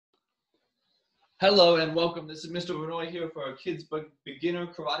Hello and welcome. This is Mr. Renoy here for our kids beginner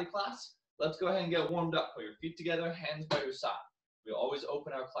karate class. Let's go ahead and get warmed up. Put your feet together, hands by your side. We always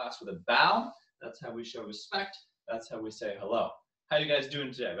open our class with a bow. That's how we show respect. That's how we say hello. How you guys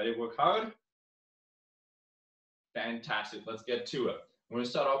doing today? Ready to work hard? Fantastic. Let's get to it. We're going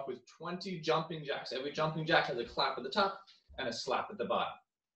to start off with 20 jumping jacks. Every jumping jack has a clap at the top and a slap at the bottom.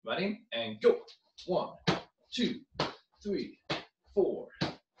 Ready? And go. 1, 2, 3, 4,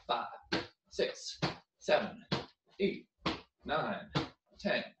 5, 6, 7, 8, 9,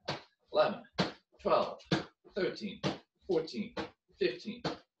 10, 11, 12, 13, 14, 15,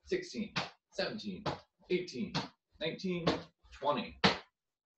 16, 17, 18, 19, 20.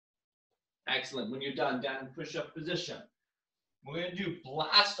 Excellent. When you're done, down in push-up position. We're going to do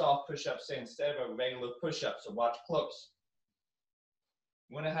blast-off push-ups instead of a regular push-up, so watch close.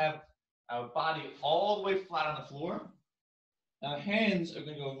 We're going to have our body all the way flat on the floor. Our hands are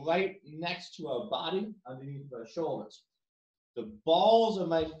going to go right next to our body, underneath our shoulders. The balls of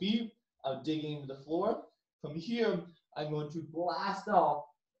my feet are digging into the floor. From here, I'm going to blast off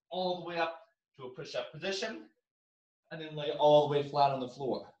all the way up to a push-up position, and then lay all the way flat on the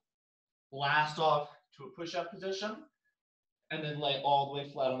floor. Blast off to a push-up position, and then lay all the way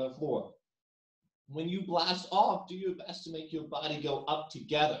flat on the floor. When you blast off, do your best to make your body go up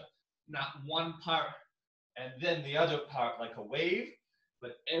together, not one part and then the other part like a wave,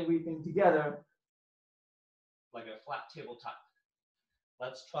 but everything together like a flat tabletop.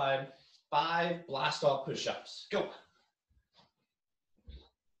 Let's try 5 blast-off push-ups. Go.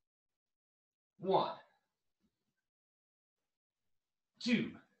 1,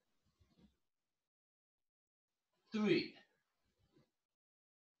 2, 3,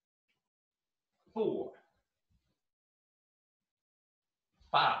 4,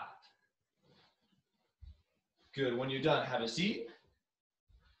 5. Good. When you're done, have a seat.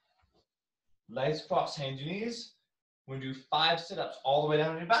 Legs crossed, hands and knees. We're going to do 5 sit-ups all the way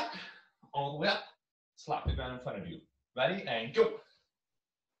down on your back, all the way up. Slap the ground in front of you. Ready? And go.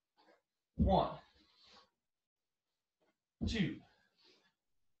 1, 2,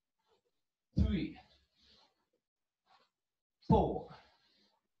 3, 4,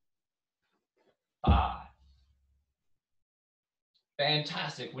 5.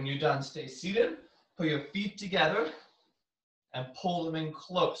 Fantastic. When you're done, stay seated. Put your feet together and pull them in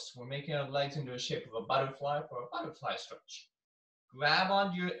close. We're making our legs into a shape of a butterfly for a butterfly stretch. Grab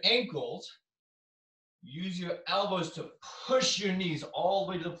onto your ankles. Use your elbows to push your knees all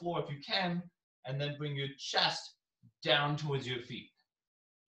the way to the floor if you can, and then bring your chest down towards your feet.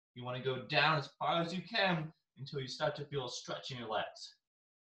 You want to go down as far as you can until you start to feel a stretch in your legs.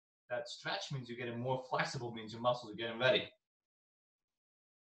 That stretch means you're getting more flexible, means your muscles are getting ready.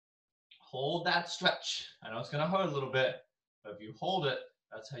 Hold that stretch. I know it's going to hurt a little bit, but if you hold it,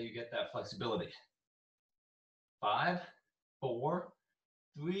 that's how you get that flexibility. 5, 4,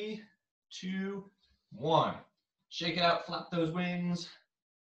 3, 2, 1. Shake it out, flap those wings.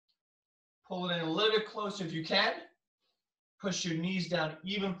 Pull it in a little bit closer if you can. Push your knees down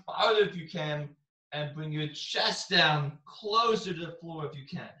even farther if you can, and bring your chest down closer to the floor if you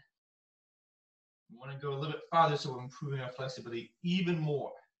can. You want to go a little bit farther so we're improving our flexibility even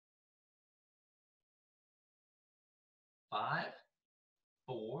more. 5,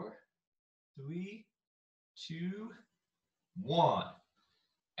 4, 3, 2, 1.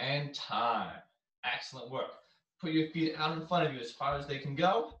 And time. Excellent work. Put your feet out in front of you as far as they can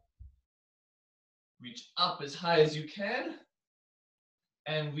go. Reach up as high as you can.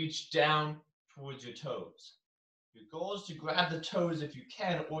 And reach down towards your toes. Your goal is to grab the toes if you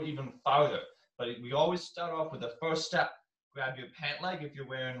can, or even farther. But we always start off with the first step. Grab your pant leg if you're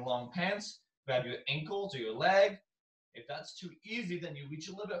wearing long pants. Grab your ankles or your leg. If that's too easy, then you reach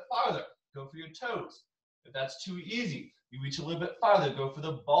a little bit farther. Go for your toes. If that's too easy, you reach a little bit farther. Go for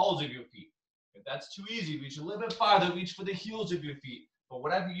the balls of your feet. If that's too easy, reach a little bit farther. Reach for the heels of your feet. But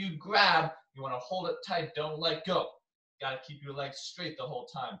whatever you grab, you want to hold it tight. Don't let go. Got to keep your legs straight the whole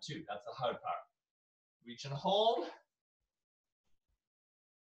time, too. That's the hard part. Reach and hold.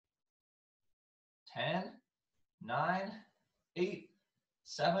 10, 9, 8,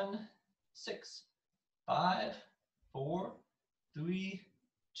 7, 6, 5, 4, 3,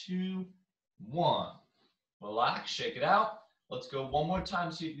 2, 1. Relax, shake it out. Let's go one more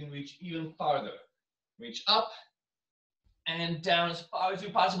time so you can reach even farther. Reach up and down as far as you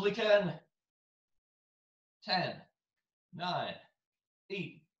possibly can. 10, 9,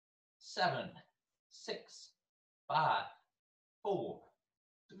 8, 7, 6, 5, 4,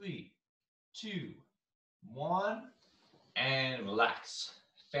 3, 2, 1. And relax.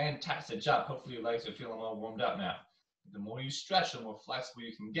 Fantastic job. Hopefully your legs are feeling all warmed up now. The more you stretch, the more flexible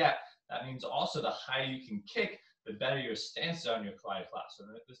you can get. That means also the higher you can kick, the better your stance is on your karate class. So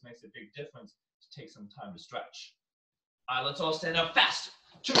this makes a big difference to take some time to stretch. All right, let's all stand up fast.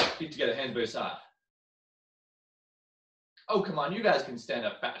 Feet together, hands by your side. Oh, come on, you guys can stand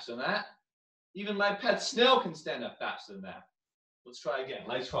up faster than that. Even my pet snail can stand up faster than that. Let's try again.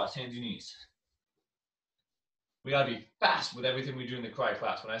 Legs crossed, hands on your knees. We gotta be fast with everything we do in the karate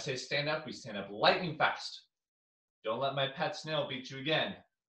class. When I say stand up, we stand up lightning fast. Don't let my pet snail beat you again.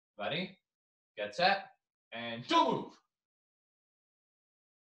 Ready? Get set, and don't move.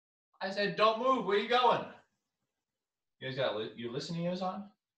 I said don't move, where are you going? You guys got your listening ears on?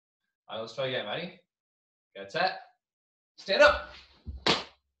 All right, let's try again, ready? Get set, stand up.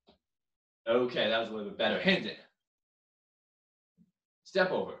 Okay, that was a little bit better. Hands in.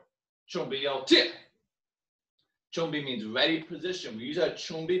 Step over. Chonbi yo tia. Chonbi means ready position. We use our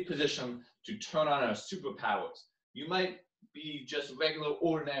chonbi position to turn on our superpowers. You might be just a regular,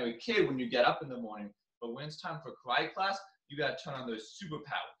 ordinary kid when you get up in the morning, but when it's time for karate class, you got to turn on those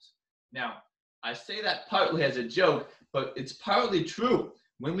superpowers. Now, I say that partly as a joke, but it's partly true.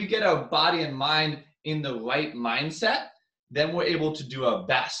 When we get our body and mind in the right mindset, then we're able to do our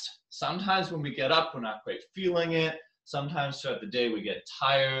best. Sometimes when we get up, we're not quite feeling it. Sometimes throughout the day, we get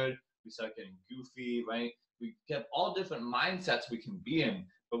tired. We start getting goofy, right? We get all different mindsets we can be in.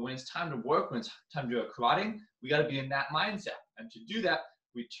 But when it's time to work, when it's time to do our karate, we got to be in that mindset. And to do that,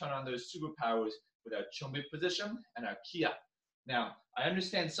 we turn on those superpowers with our chonbi position and our kia. Now, I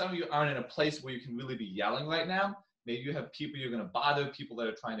understand some of you aren't in a place where you can really be yelling right now. Maybe you have people you're going to bother, people that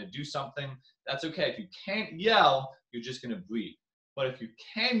are trying to do something. That's okay. If you can't yell, you're just going to breathe. But if you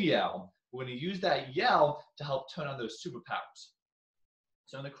can yell, we're going to use that yell to help turn on those superpowers.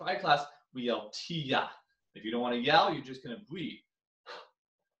 So in the karate class, we yell tia. If you don't want to yell, you're just going to breathe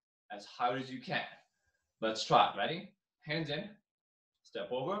as hard as you can. Let's try. Ready? Hands in. Step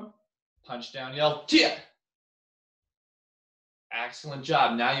over. Punch down. Yell tia. Excellent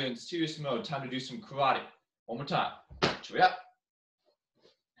job. Now you're in serious mode. Time to do some karate. One more time. Hurry up.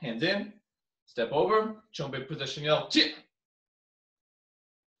 Hands in. Step over. Chonbi position. Yell tia.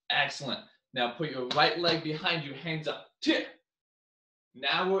 Excellent. Now put your right leg behind you. Hands up. Tia.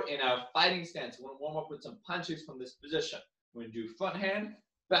 Now we're in our fighting stance. We're going to warm up with some punches from this position. We're going to do front hand,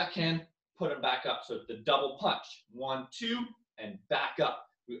 back hand, put them back up. So it's the double punch. 1, 2, and back up.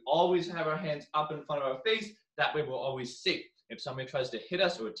 We always have our hands up in front of our face. That way we're always safe. If somebody tries to hit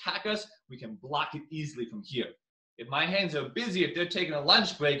us or attack us, we can block it easily from here. If my hands are busy, if they're taking a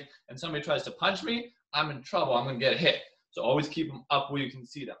lunch break and somebody tries to punch me, I'm in trouble. I'm going to get hit. So always keep them up where you can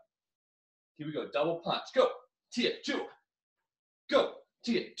see them. Here we go. Double punch. Go. Tia, two. Go.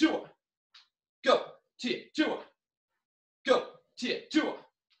 Tia, two. Go. Tia, two. Go. Tia, two.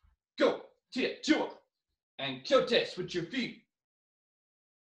 Go. Tia, two. And kyote, switch your feet.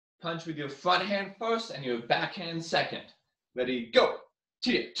 Punch with your front hand first and your back hand second. Ready, go.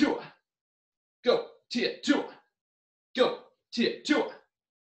 Tia, two. Go. Tia, two. Go. Tia, two.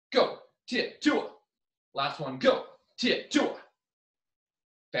 Go. Tia, two. Last one, go. Tia, two.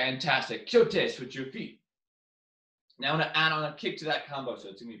 Fantastic. Kyote, switch your feet. Now I'm going to add on a kick to that combo. So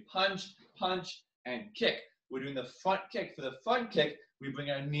it's going to be punch, punch, and kick. We're doing the front kick. For the front kick, we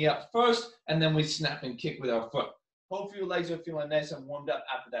bring our knee up first, and then we snap and kick with our foot. Hopefully your legs are feeling nice and warmed up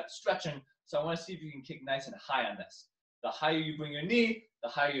after that stretching. So I want to see if you can kick nice and high on this. The higher you bring your knee, the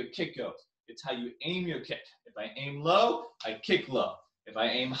higher your kick goes. It's how you aim your kick. If I aim low, I kick low. If I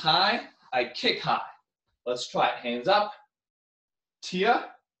aim high, I kick high. Let's try it. Hands up. Tia.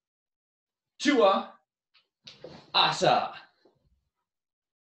 Tua. Asa.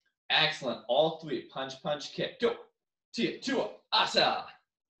 Excellent. All three. Punch, punch, kick. Go. Tia, tua, asa.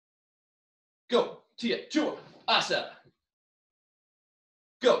 Go. Tia, tua, asa.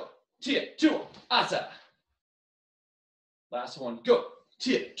 Go. Tia, tua, asa. Last one. Go.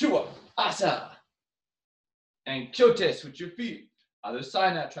 Tia, tua, asa. And kyote, switch your feet. Other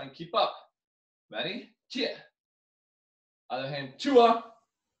side now. Try and keep up. Ready? Tia. Other hand. Tua.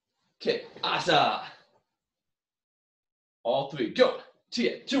 Kick. Asa. All three. Go.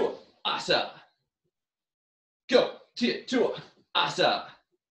 Tia, tua, asa. Go. Tia, tua, asa.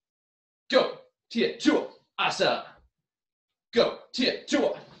 Go. Tia, tua, asa. Go. Tia,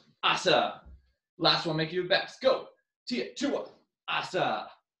 tua, asa. Last one, make your best. Go. Tia, tua, asa.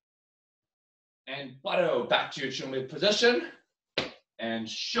 And butter back to your chonbi position. And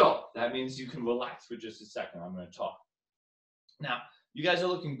show. That means you can relax for just a second. I'm going to talk. Now, you guys are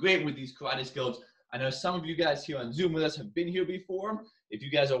looking great with these karate skills. I know some of you guys here on Zoom with us have been here before. If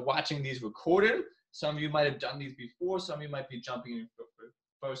you guys are watching these recorded, some of you might have done these before. Some of you might be jumping in for the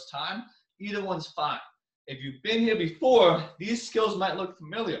first time. Either one's fine. if you've been here before, these skills might look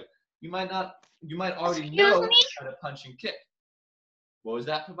familiar. You might already know how to punch and kick. What was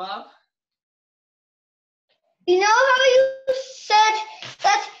that, Prabhav? You know how you said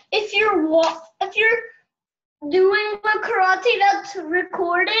that if you're doing the karate that's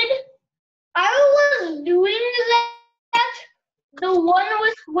recorded? I was doing that, the one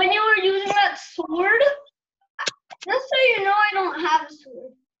with when you were using that sword. Just so you know, I don't have a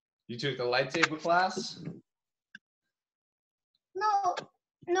sword. You took the lightsaber class? No,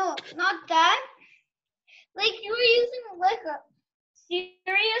 not that. Like you were using like a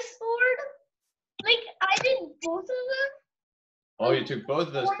serious sword. Like I did both of them. Oh, you took both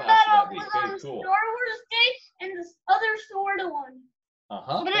of those one classes that that week. was Very on cool. Star Wars Day and this other sword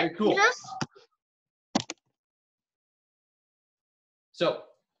one. Very cool. So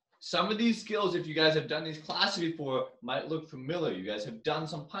some of these skills, if you guys have done these classes before, might look familiar. You guys have done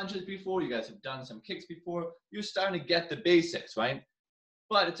some punches before. You guys have done some kicks before. You're starting to get the basics, right?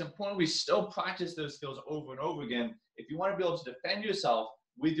 But it's important we still practice those skills over and over again if you want to be able to defend yourself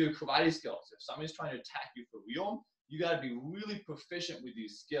with your karate skills. If somebody's trying to attack you for real, you got to be really proficient with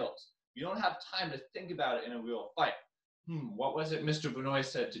these skills. You don't have time to think about it in a real fight. What was it Mr. Benoit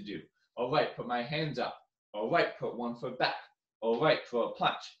said to do? All right, put my hands up. All right, put one foot back. All right, throw a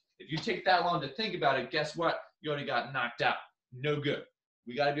punch. If you take that long to think about it, guess what? You already got knocked out. No good.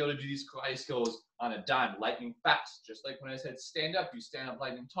 We got to be able to do these karate skills on a dime, lightning fast. Just like when I said stand up, you stand up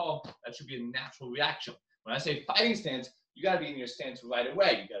lightning tall. That should be a natural reaction. When I say fighting stance, you got to be in your stance right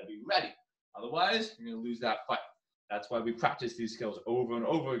away. You got to be ready. Otherwise, you're going to lose that fight. That's why we practice these skills over and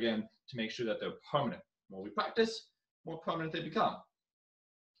over again to make sure that they're permanent. The more we practice, the more permanent they become.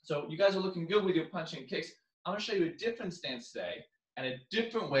 So you guys are looking good with your punching and kicks. I'm going to show you a different stance today and a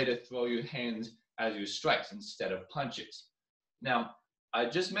different way to throw your hands as your strikes instead of punches. Now, I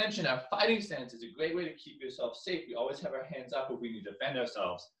just mentioned our fighting stance is a great way to keep yourself safe. We always have our hands up if we need to defend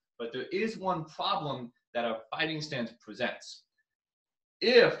ourselves. But there is one problem that our fighting stance presents.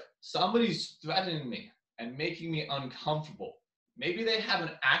 If somebody's threatening me and making me uncomfortable, maybe they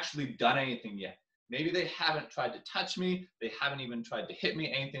haven't actually done anything yet. Maybe they haven't tried to touch me. They haven't even tried to hit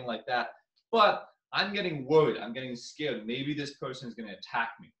me, anything like that. But I'm getting worried. I'm getting scared. Maybe this person is going to attack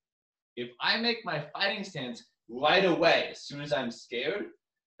me. If I make my fighting stance right away, as soon as I'm scared,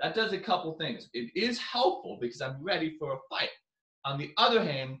 that does a couple things. It is helpful because I'm ready for a fight. On the other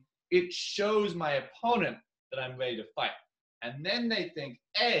hand, it shows my opponent that I'm ready to fight. And then they think,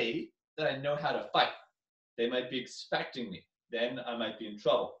 A, that I know how to fight. They might be expecting me. Then I might be in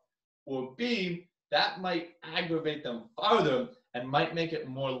trouble. Or B, that might aggravate them farther and might make it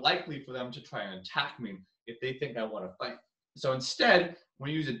more likely for them to try and attack me if they think I want to fight. So instead,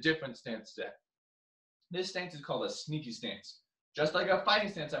 we use a different stance today. This stance is called a sneaky stance. Just like a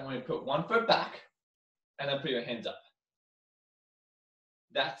fighting stance, I want you to put one foot back and then put your hands up.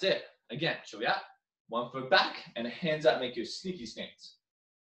 That's it. Again, show me that. 1 foot back and hands up, make your sneaky stance.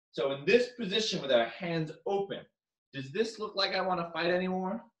 So in this position with our hands open, does this look like I want to fight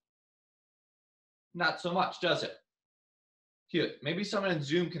anymore? Not so much, does it? Here, maybe someone in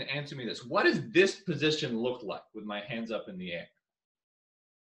Zoom can answer me this. What does this position look like with my hands up in the air?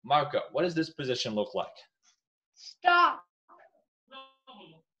 Marco, what does this position look like? Stop.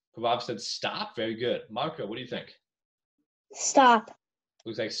 Prabhav said stop. Very good. Marco, what do you think? Stop.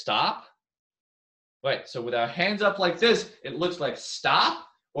 Looks like stop. Right, so with our hands up like this, it looks like stop,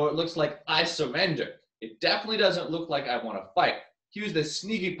 or it looks like I surrender. It definitely doesn't look like I want to fight. Here's the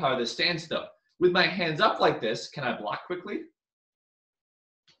sneaky part of the stance though. With my hands up like this, can I block quickly?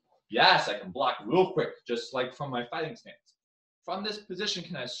 Yes, I can block real quick, just like from my fighting stance. From this position,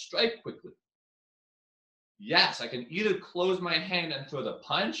 can I strike quickly? Yes, I can either close my hand and throw the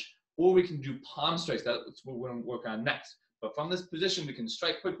punch, or we can do palm strikes. That's what we're going to work on next. But from this position, we can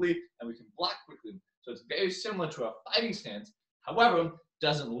strike quickly and we can block quickly. So it's very similar to a fighting stance. However, it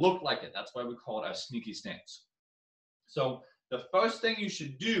doesn't look like it. That's why we call it our sneaky stance. So the first thing you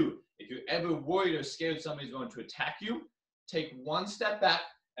should do if you're ever worried or scared somebody's going to attack you, take one step back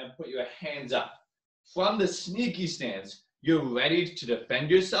and put your hands up. From the sneaky stance, you're ready to defend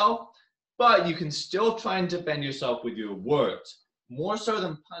yourself, but you can still try and defend yourself with your words. More so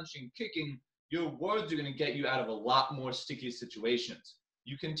than punching, kicking, your words are going to get you out of a lot more sticky situations.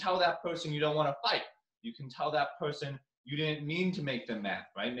 You can tell that person you don't want to fight. You can tell that person you didn't mean to make them mad,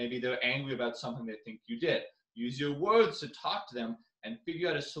 right? Maybe they're angry about something they think you did. Use your words to talk to them and figure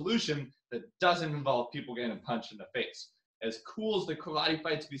out a solution that doesn't involve people getting punched in the face. As cool as the karate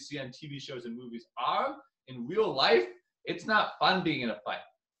fights we see on TV shows and movies are, in real life, it's not fun being in a fight.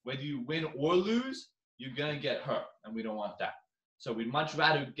 Whether you win or lose, you're going to get hurt, and we don't want that. So we'd much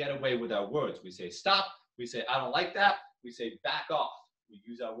rather get away with our words. We say stop, We say, I don't like that. We say, back off. We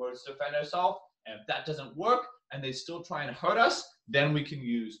use our words to defend ourselves. And if that doesn't work and they still try and hurt us, then we can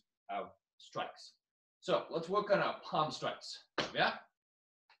use our strikes. So let's work on our palm strikes. Yeah?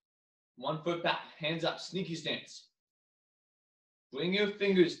 1 foot back, hands up, sneaky stance. Bring your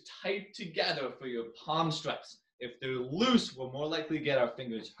fingers tight together for your palm strikes. If they're loose, we're more likely to get our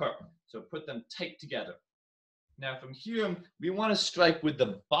fingers hurt. So put them tight together. Now from here, we want to strike with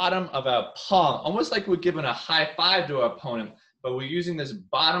the bottom of our palm, almost like we're giving a high five to our opponent, but we're using this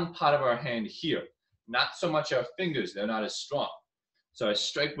bottom part of our hand here. Not so much our fingers, they're not as strong. So I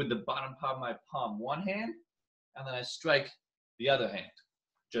strike with the bottom part of my palm, one hand, and then I strike the other hand,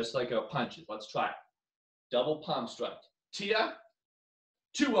 just like our punches. Let's try it. Double palm strike. Tia,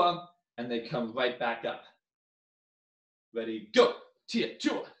 tua, and they come right back up. Ready, go. Tia,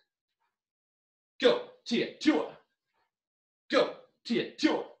 tua. Go. Tia, tua. Go. Tia,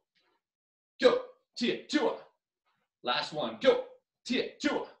 tua. Go. Tia, tua. Last one. Go. Tia,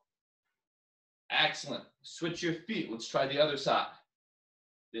 tua. Excellent. Switch your feet. Let's try the other side.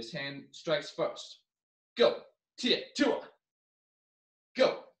 This hand strikes first. Go. Tia, tua.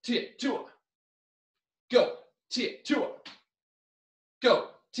 Go. Tia, tua. Go. Tia, tua. Go.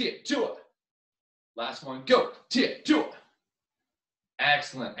 Tia, tua. Last one. Go. Tia, tua.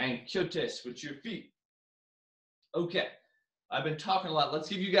 Excellent. And kyote, switch your feet. Okay. I've been talking a lot. Let's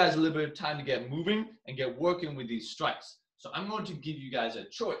give you guys a little bit of time to get moving and get working with these strikes. So I'm going to give you guys a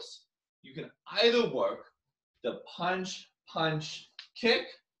choice. You can either work the punch, punch, kick,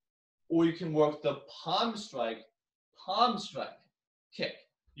 or you can work the palm strike, kick.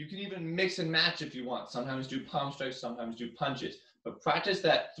 You can even mix and match if you want. Sometimes do palm strikes, sometimes do punches. But practice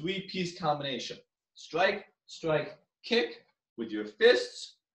that three-piece combination. Strike, strike, kick with your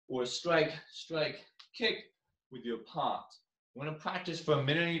fists, or strike, strike, kick with your palms. We're going to practice for a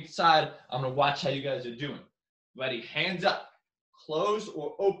minute on each side. I'm going to watch how you guys are doing. Ready? Hands up. Close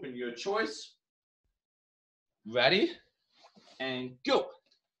or open, your choice. Ready? And go.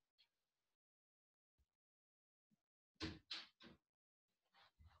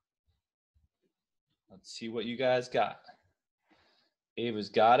 Let's see what you guys got. Ava's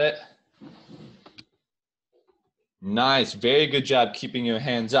got it. Nice. Very good job keeping your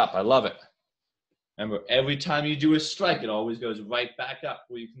hands up. I love it. Remember, every time you do a strike, it always goes right back up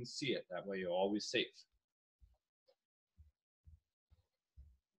where you can see it. That way you're always safe.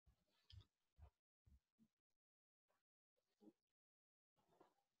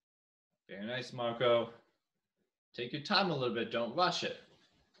 Very nice, Marco. Take your time a little bit. Don't rush it.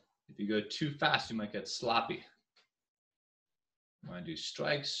 If you go too fast, you might get sloppy. You want to do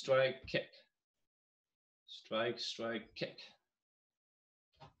strike, strike, kick. Strike, strike, kick.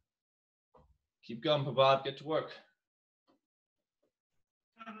 Keep going, Prabhat. Get to work.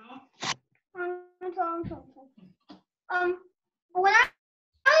 When I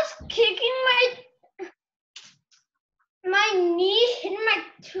was kicking, my knee hit my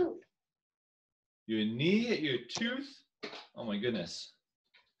tooth. Your knee hit your tooth? Oh my goodness.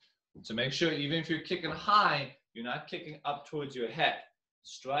 So make sure, even if you're kicking high, you're not kicking up towards your head.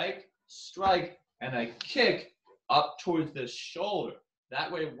 Strike, strike, and I kick up towards the shoulder. That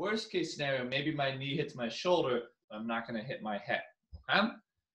way, worst case scenario, maybe my knee hits my shoulder, but I'm not going to hit my head. Okay?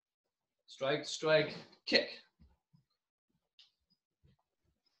 Strike, strike, kick.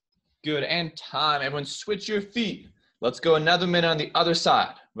 Good, and time. Everyone switch your feet. Let's go another minute on the other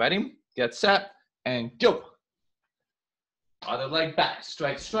side. Ready? Get set, and go. Other leg back.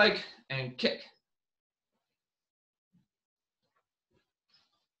 Strike, strike, and kick.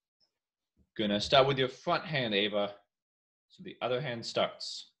 Gonna start with your front hand, Ava. So the other hand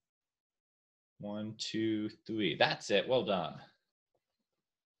starts. 1, 2, 3. That's it. Well done.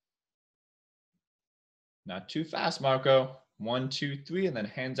 Not too fast, Marco. 1, 2, 3, and then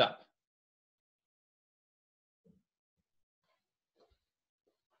hands up.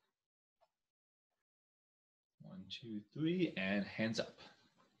 One, 2, 3, and hands up.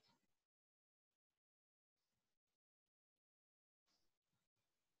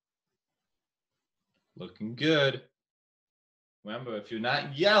 Looking good. Remember, if you're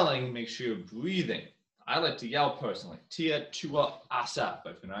not yelling, make sure you're breathing. I like to yell personally. Tia, tua, asa.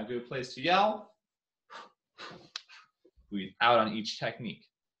 But if you're not a good place to yell, breathe out on each technique.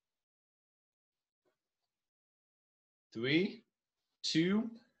 3, 2,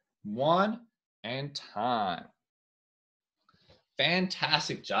 1, and time.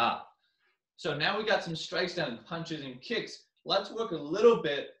 Fantastic job. So now we got some strikes down, punches and kicks. Let's work a little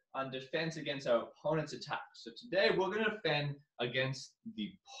bit on defense against our opponent's attack. So today we're going to defend against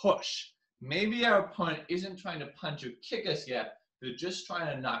the push. Maybe our opponent isn't trying to punch or kick us yet. They're just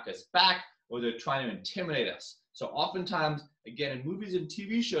trying to knock us back or they're trying to intimidate us. So oftentimes, again, in movies and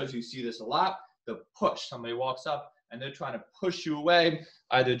TV shows, you see this a lot, the push. Somebody walks up and they're trying to push you away,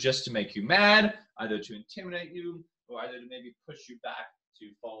 either just to make you mad, either to intimidate you, or either to maybe push you back so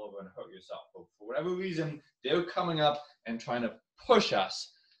you fall over and hurt yourself. But for whatever reason, they're coming up and trying to push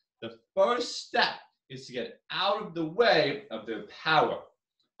us. The first step is to get out of the way of their power.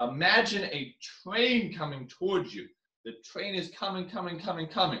 Imagine a train coming towards you. The train is coming.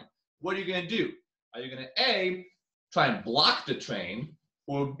 What are you going to do? Are you going to A, try and block the train,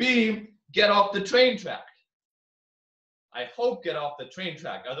 or B, get off the train track? I hope get off the train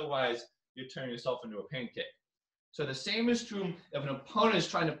track, otherwise you turn yourself into a pancake. So the same is true if an opponent is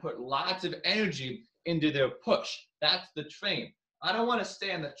trying to put lots of energy into their push. That's the train. I don't want to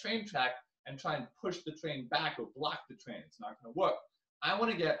stay on the train track and try and push the train back or block the train. It's not going to work. I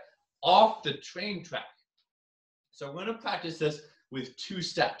want to get off the train track. So we're going to practice this with 2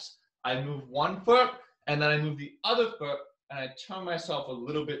 steps. I move one foot, and then I move the other foot, and I turn myself a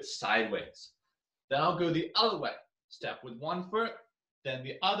little bit sideways. Then I'll go the other way. Step with one foot, then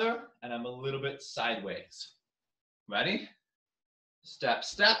the other, and I'm a little bit sideways. Ready? Step,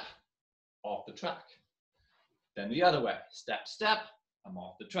 step, off the track. Then the other way. Step, step, I'm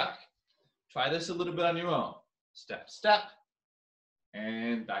off the track. Try this a little bit on your own. Step, step,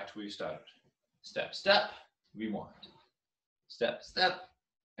 and back to where you started. Step, step, rewind. Step, step,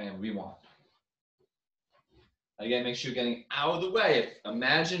 and rewind. Again, make sure you're getting out of the way.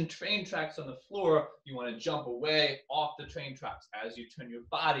 Imagine train tracks on the floor. You want to jump away off the train tracks as you turn your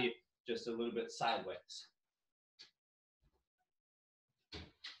body just a little bit sideways.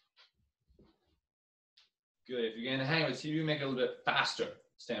 Good. If you're getting the hang of it, see if you can make it a little bit faster.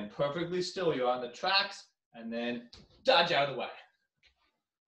 Stand perfectly still. You're on the tracks, and then dodge out of the way.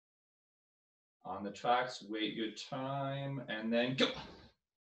 On the tracks, wait your time, and then go.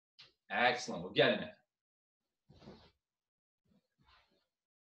 Excellent. We're getting it.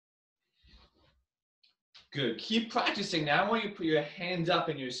 Good. Keep practicing. Now I want you to put your hands up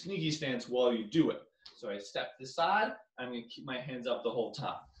in your sneaky stance while you do it. So I step to the side. I'm going to keep my hands up the whole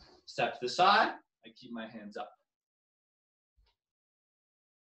time. Step to the side. I keep my hands up.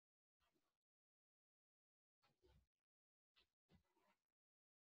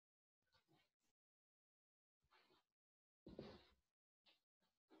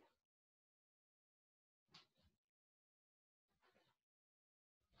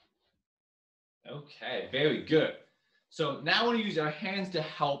 Okay, very good. So now I want to use our hands to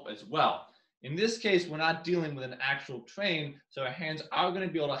help as well. In this case, we're not dealing with an actual train, so our hands are going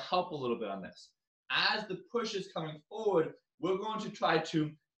to be able to help a little bit on this. As the push is coming forward, we're going to try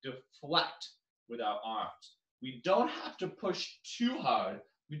to deflect with our arms. We don't have to push too hard.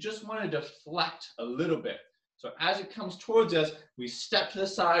 We just want to deflect a little bit. So as it comes towards us, we step to the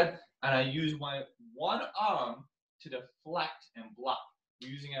side, and I use my one arm to deflect and block. We're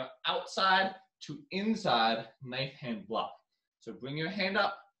using our outside to inside knife hand block. So bring your hand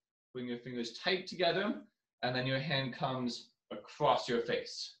up, bring your fingers tight together, and then your hand comes across your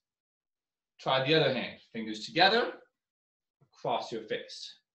face. Try the other hand. Fingers together, across your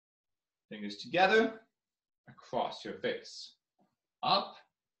face. Fingers together, across your face. Up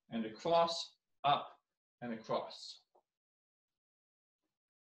and across, up and across.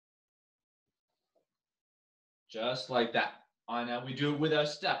 Just like that. Now we do it with our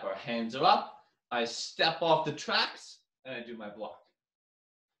step. Our hands are up. I step off the tracks, and I do my block.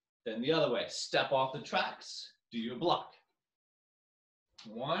 Then the other way. Step off the tracks, do your block.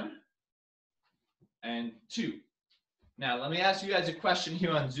 1 and 2. Now, let me ask you guys a question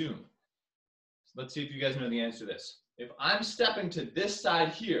here on Zoom. Let's see if you guys know the answer to this. If I'm stepping to this side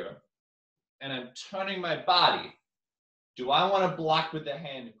here, and I'm turning my body, do I want to block with the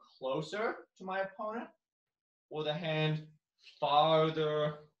hand closer to my opponent, or the hand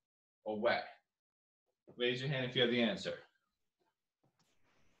farther away? Raise your hand if you have the answer.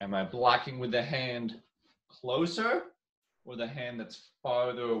 Am I blocking with the hand closer or the hand that's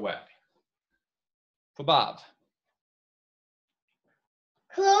farther away? For Bob.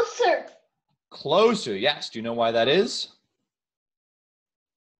 Closer. Closer, yes. Do you know why that is?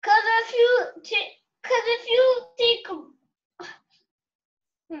 Because if you take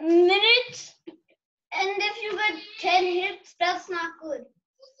minutes and if you get 10 hits, that's not good.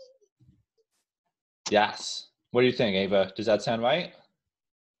 Yes. What do you think, Ava? Does that sound right?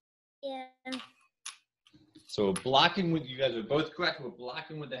 Yeah. So blocking with, you guys are both correct, we're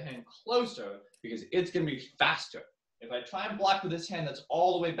blocking with the hand closer because it's going to be faster. If I try and block with this hand that's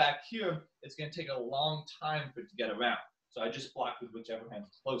all the way back here, it's going to take a long time for it to get around. So I just block with whichever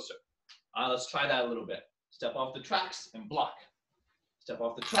hand's closer. Let's try that a little bit. Step off the tracks and block. Step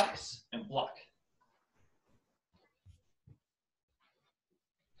off the tracks and block.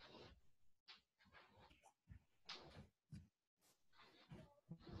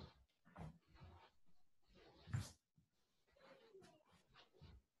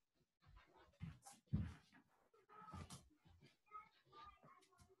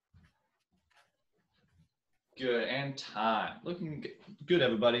 Good, and time. Looking good,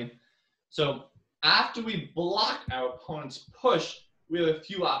 everybody. So after we block our opponent's push, we have a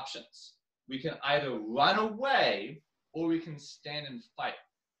few options. We can either run away or we can stand and fight.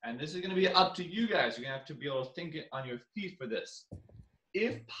 And this is going to be up to you guys. You're going to have to be able to think on your feet for this.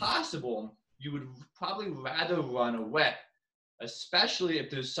 If possible, you would probably rather run away, especially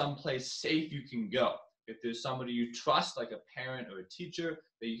if there's someplace safe you can go. If there's somebody you trust, like a parent or a teacher,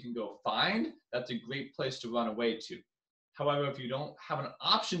 that you can go find, that's a great place to run away to. However, if you don't have an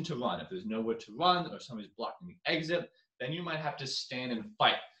option to run, if there's nowhere to run or somebody's blocking the exit, then you might have to stand and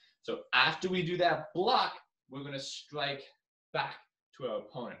fight. So after we do that block, we're going to strike back to our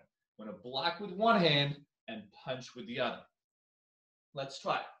opponent. We're going to block with one hand and punch with the other. Let's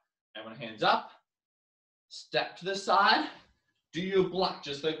try it. Everyone hands up, step to the side, do your block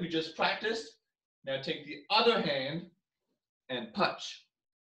just like we just practiced. Now take the other hand and punch.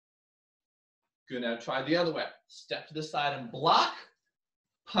 Good, now try the other way. Step to the side and block,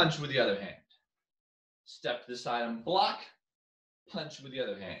 punch with the other hand. Step to the side and block, punch with the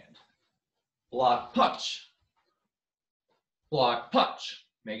other hand. Block, punch. Block, punch.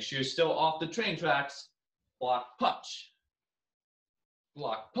 Make sure you're still off the train tracks. Block, punch.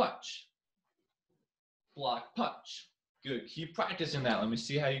 Block, punch. Block, punch. Good, keep practicing that. Let me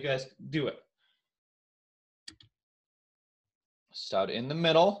see how you guys do it. Start in the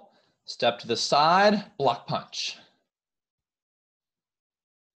middle, step to the side, block, punch.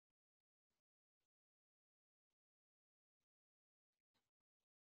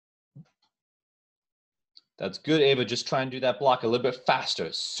 That's good, Ava. Just try and do that block a little bit faster.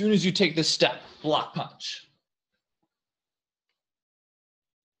 As soon as you take this step, block, punch.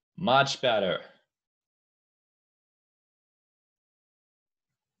 Much better.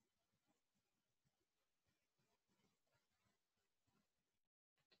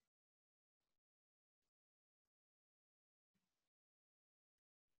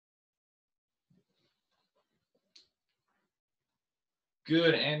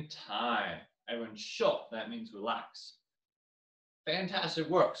 Good, and time. Everyone shut. That means relax. Fantastic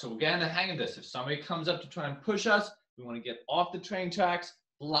work. So we're getting the hang of this. If somebody comes up to try and push us, we want to get off the train tracks,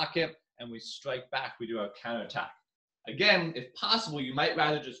 block it, and we strike back. We do our counterattack. Again, if possible, you might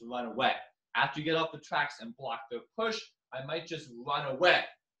rather just run away. After you get off the tracks and block their push, I might just run away.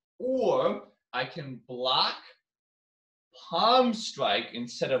 Or I can block, palm strike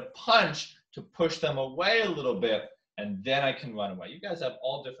instead of punch to push them away a little bit, and then I can run away. You guys have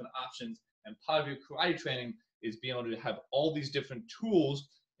all different options, and part of your karate training is being able to have all these different tools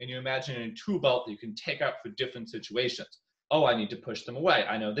in your imaginary tool belt that you can take out for different situations. Oh, I need to push them away.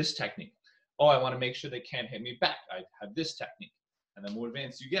 I know this technique. Oh, I want to make sure they can't hit me back. I have this technique. And the more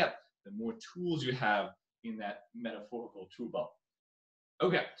advanced you get, the more tools you have in that metaphorical tool belt.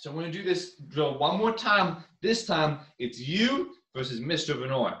 Okay, so I'm going to do this drill one more time. This time, it's you versus Mr.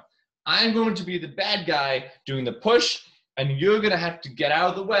 Vinoy. I'm going to be the bad guy doing the push, and you're going to have to get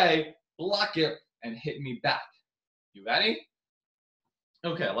out of the way, block it, and hit me back. You ready?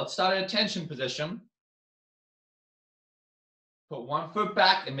 Okay, let's start at attention position. Put one foot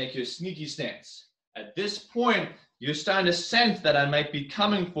back and make your sneaky stance. At this point, you're starting to sense that I might be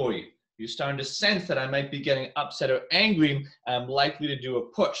coming for you. You're starting to sense that I might be getting upset or angry, and I'm likely to do a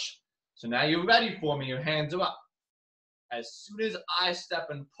push. So now you're ready for me, your hands are up. As soon as I step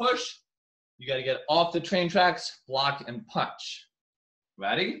and push, you got to get off the train tracks, block, and punch.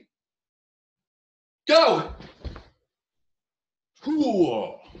 Ready? Go!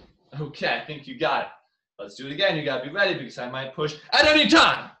 Cool. Okay, I think you got it. Let's do it again. You got to be ready because I might push at any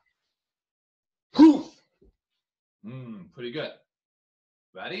time. Pretty good.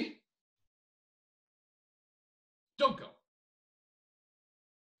 Ready? Don't go.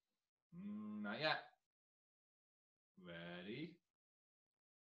 Not yet. Ready?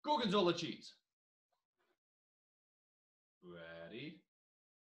 Gorgonzola cheese. Ready?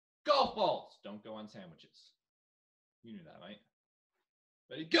 Golf balls. Don't go on sandwiches. You knew that, right?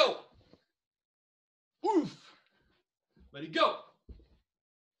 Ready, go. Oof. Ready, go.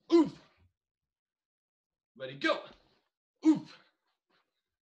 Oof. Ready, go. Oof.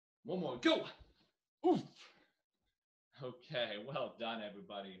 One more, go. Oof. Okay, well done,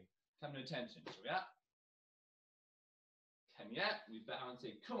 everybody. Come to attention. So yeah. Kenya, we balance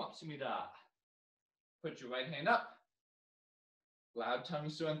a come up, sumida. Put your right hand up. Loud tongue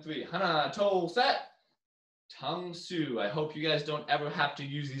su on 3. Hana, to, set. Tongue su. I hope you guys don't ever have to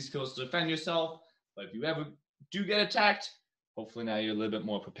use these skills to defend yourself. But if you ever do get attacked, hopefully now you're a little bit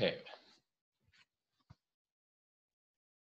more prepared.